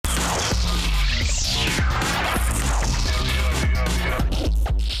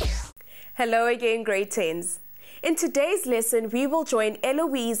Hello again, grade 10s. In today's lesson, we will join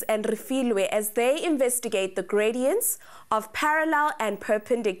Eloise and Refilwe as they investigate the gradients of parallel and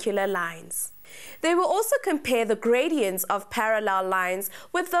perpendicular lines. They will also compare the gradients of parallel lines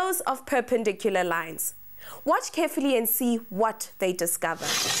with those of perpendicular lines. Watch carefully and see what they discover.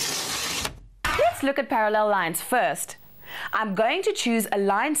 Let's look at parallel lines first. I'm going to choose a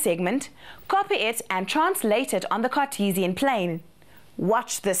line segment, copy it and translate it on the Cartesian plane.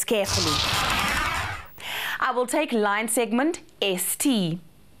 Watch this carefully. I will take line segment ST.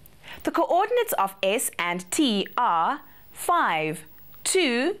 The coordinates of S and T are 5,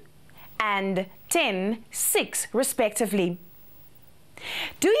 2 and 10, 6 respectively.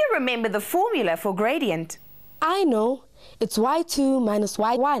 Do you remember the formula for gradient? I know. It's y2 minus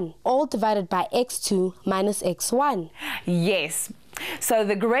y1, all divided by x2 minus x1. Yes. So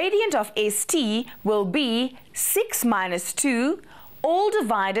the gradient of ST will be 6 minus 2, all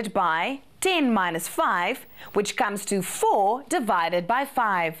divided by 10 minus 5, which comes to 4 divided by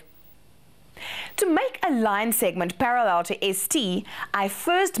 5. To make a line segment parallel to ST, I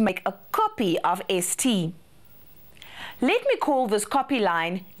first make a copy of ST. Let me call this copy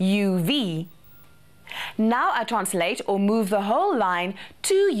line UV. Now I translate or move the whole line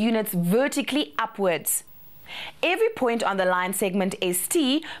 2 units vertically upwards. Every point on the line segment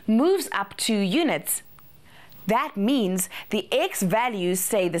ST moves up 2 units. That means the x values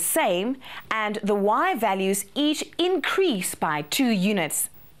stay the same and the y values each increase by 2 units.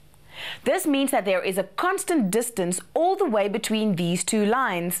 This means that there is a constant distance all the way between these two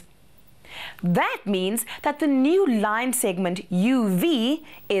lines. That means that the new line segment UV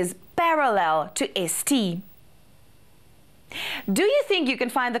is parallel to ST. Do you think you can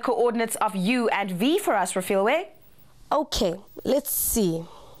find the coordinates of U and V for us, Refilwe? Okay, let's see.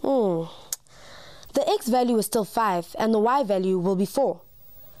 The x value is still 5 and the y value will be 4.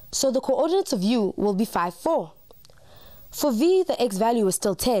 So the coordinates of U will be 5, 4. For V, the x value is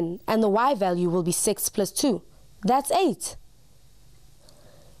still 10 and the y value will be 6 plus 2. That's 8.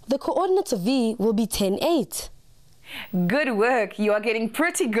 The coordinates of V will be 10, 8. Good work. You are getting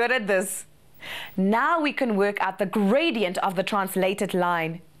pretty good at this. Now we can work out the gradient of the translated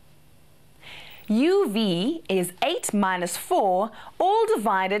line. UV is 8 minus 4, all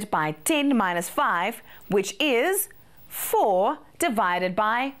divided by 10 minus 5, which is 4 divided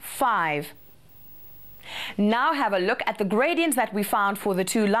by 5. Now have a look at the gradients that we found for the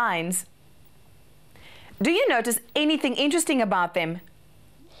two lines. Do you notice anything interesting about them?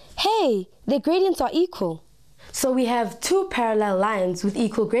 Hey, their gradients are equal. So we have two parallel lines with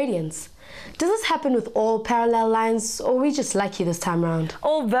equal gradients. Does this happen with all parallel lines, or are we just lucky this time around?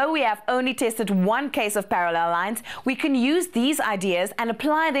 Although we have only tested one case of parallel lines, we can use these ideas and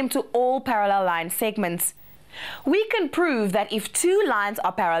apply them to all parallel line segments. We can prove that if two lines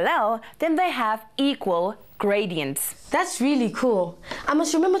are parallel, then they have equal gradients. That's really cool. I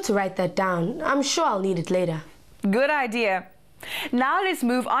must remember to write that down. I'm sure I'll need it later. Good idea. Now let's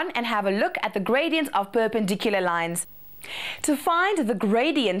move on and have a look at the gradients of perpendicular lines. To find the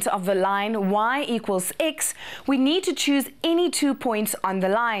gradient of the line y equals x, we need to choose any 2 points on the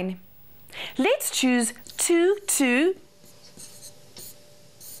line. Let's choose 2, 2,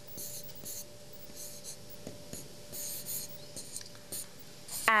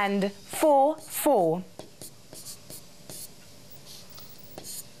 and 4, 4.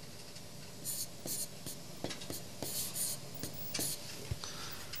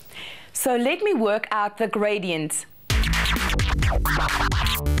 So let me work out the gradient.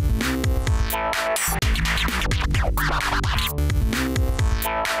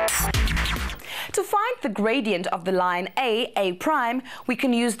 To find the gradient of the line A prime, we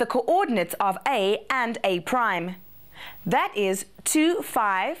can use the coordinates of A and A prime. That is 2,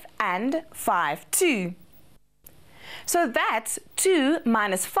 5 and 5, 2. So that's 2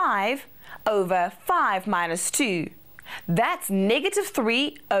 minus 5 over 5 minus 2. That's negative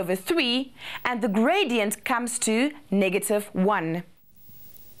 3 over 3, and the gradient comes to negative 1.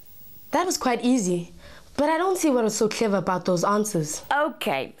 That was quite easy, but I don't see what was so clever about those answers.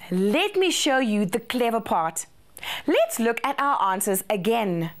 Okay, let me show you the clever part. Let's look at our answers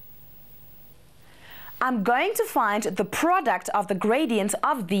again. I'm going to find the product of the gradients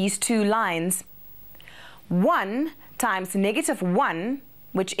of these two lines. 1 times negative 1,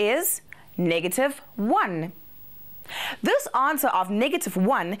 which is negative 1. This answer of negative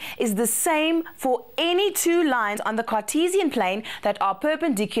 1 is the same for any two lines on the Cartesian plane that are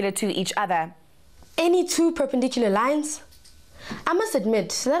perpendicular to each other. Any two perpendicular lines? I must admit,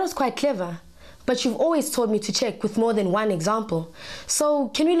 that was quite clever. but you've always told me to check with more than one example. So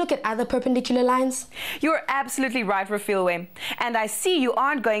can we look at other perpendicular lines? You're absolutely right, Refilwe. And I see you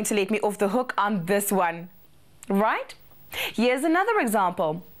aren't going to let me off the hook on this one. Right? Here's another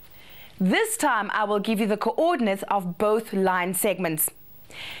example. This time I will give you the coordinates of both line segments.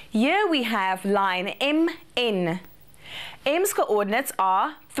 Here we have line MN. M's coordinates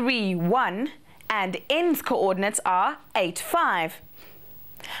are 3, 1 and N's coordinates are 8, 5.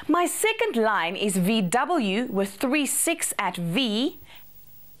 My second line is VW with 3, 6 at V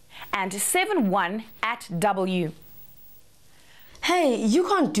and 7, 1 at W. Hey, you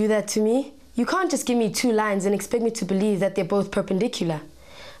can't do that to me. You can't just give me two lines and expect me to believe that they're both perpendicular.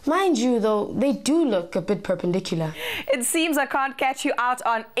 Mind you, though, they do look a bit perpendicular. It seems I can't catch you out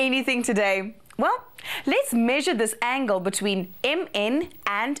on anything today. Well, let's measure this angle between MN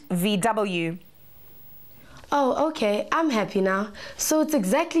and VW. Oh, okay, I'm happy now. So it's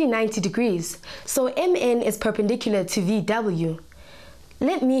exactly 90 degrees. So MN is perpendicular to VW.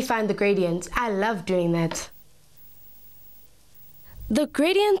 Let me find the gradient. I love doing that. The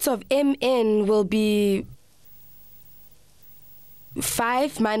gradient of MN will be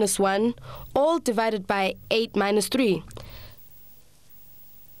 5 minus 1, all divided by 8 minus 3.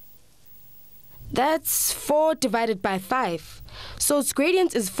 That's 4 divided by 5. So its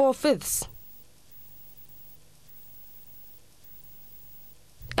gradient is 4/5.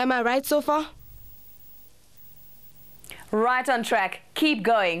 Am I right so far? Right on track. Keep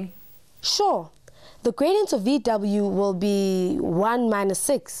going. Sure. The gradient of VW will be 1 minus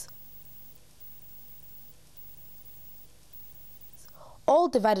 6. All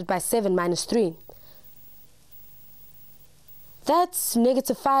divided by 7 minus 3. That's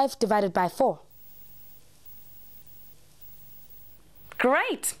negative 5 divided by 4.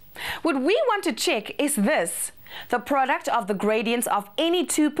 Great! What we want to check is this. The product of the gradients of any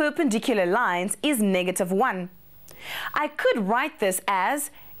two perpendicular lines is negative 1. I could write this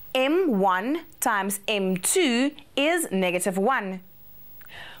as M1 times M2 is negative 1.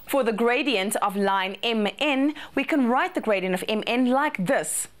 For the gradient of line MN, we can write the gradient of MN like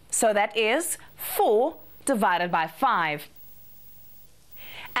this. So that is 4 divided by 5.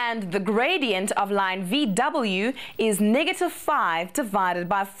 And the gradient of line VW is negative 5 divided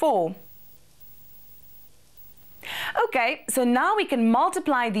by 4. Okay, so now we can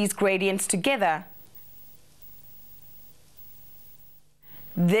multiply these gradients together.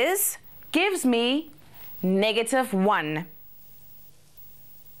 This gives me negative 1.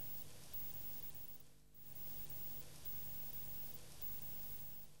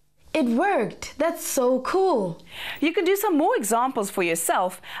 It worked! That's so cool! You can do some more examples for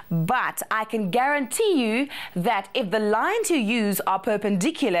yourself, but I can guarantee you that if the lines you use are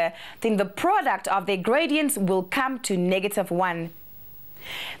perpendicular, then the product of their gradients will come to negative 1.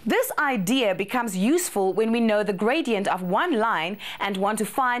 This idea becomes useful when we know the gradient of one line and want to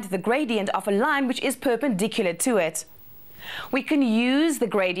find the gradient of a line which is perpendicular to it. We can use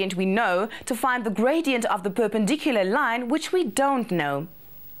the gradient we know to find the gradient of the perpendicular line which we don't know.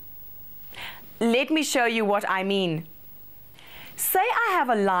 Let me show you what I mean. Say I have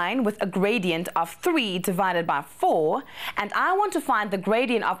a line with a gradient of 3 divided by 4, and I want to find the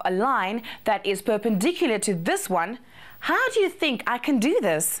gradient of a line that is perpendicular to this one. How do you think I can do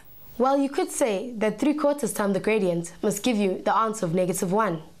this? Well, you could say that 3/4 times the gradient must give you the answer of negative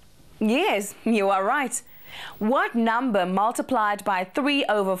 1. Yes, you are right. What number multiplied by 3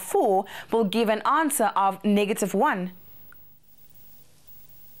 over 4 will give an answer of negative 1?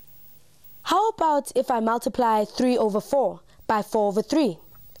 How about if I multiply 3 over 4 by 4 over 3?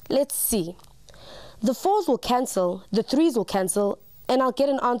 Let's see. The 4's will cancel, the 3's will cancel, and I'll get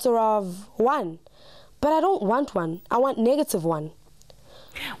an answer of 1. But I don't want 1. I want negative 1.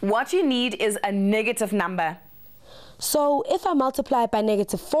 What you need is a negative number. So if I multiply by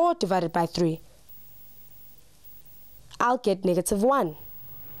negative 4 divided by 3, I'll get negative 1.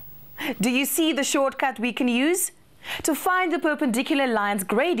 Do you see the shortcut we can use? To find the perpendicular line's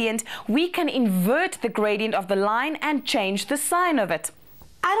gradient, we can invert the gradient of the line and change the sign of it.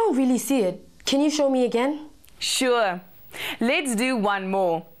 I don't really see it. Can you show me again? Sure. Let's do one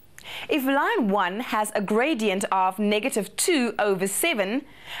more. If line 1 has a gradient of negative 2 over 7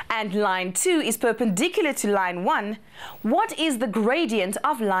 and line 2 is perpendicular to line 1, what is the gradient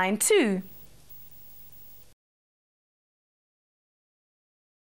of line 2?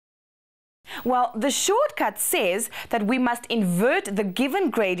 Well, the shortcut says that we must invert the given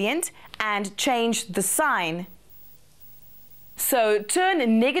gradient and change the sign. So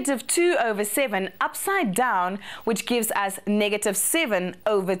turn negative 2 over 7 upside down, which gives us negative 7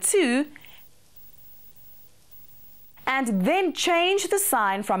 over 2. and then change the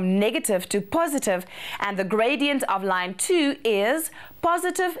sign from negative to positive, and the gradient of line 2 is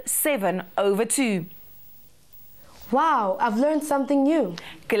positive 7 over 2. Wow, I've learned something new.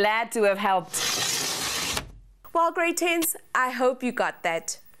 Glad to have helped. Well, grade 10s, I hope you got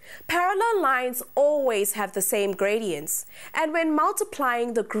that. Parallel lines always have the same gradients, and when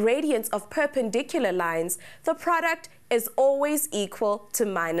multiplying the gradients of perpendicular lines, the product is always equal to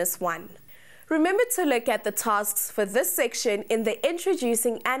 -1. Remember to look at the tasks for this section in the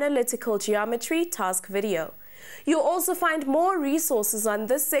Introducing Analytical Geometry task video. You'll also find more resources on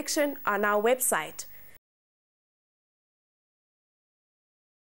this section on our website.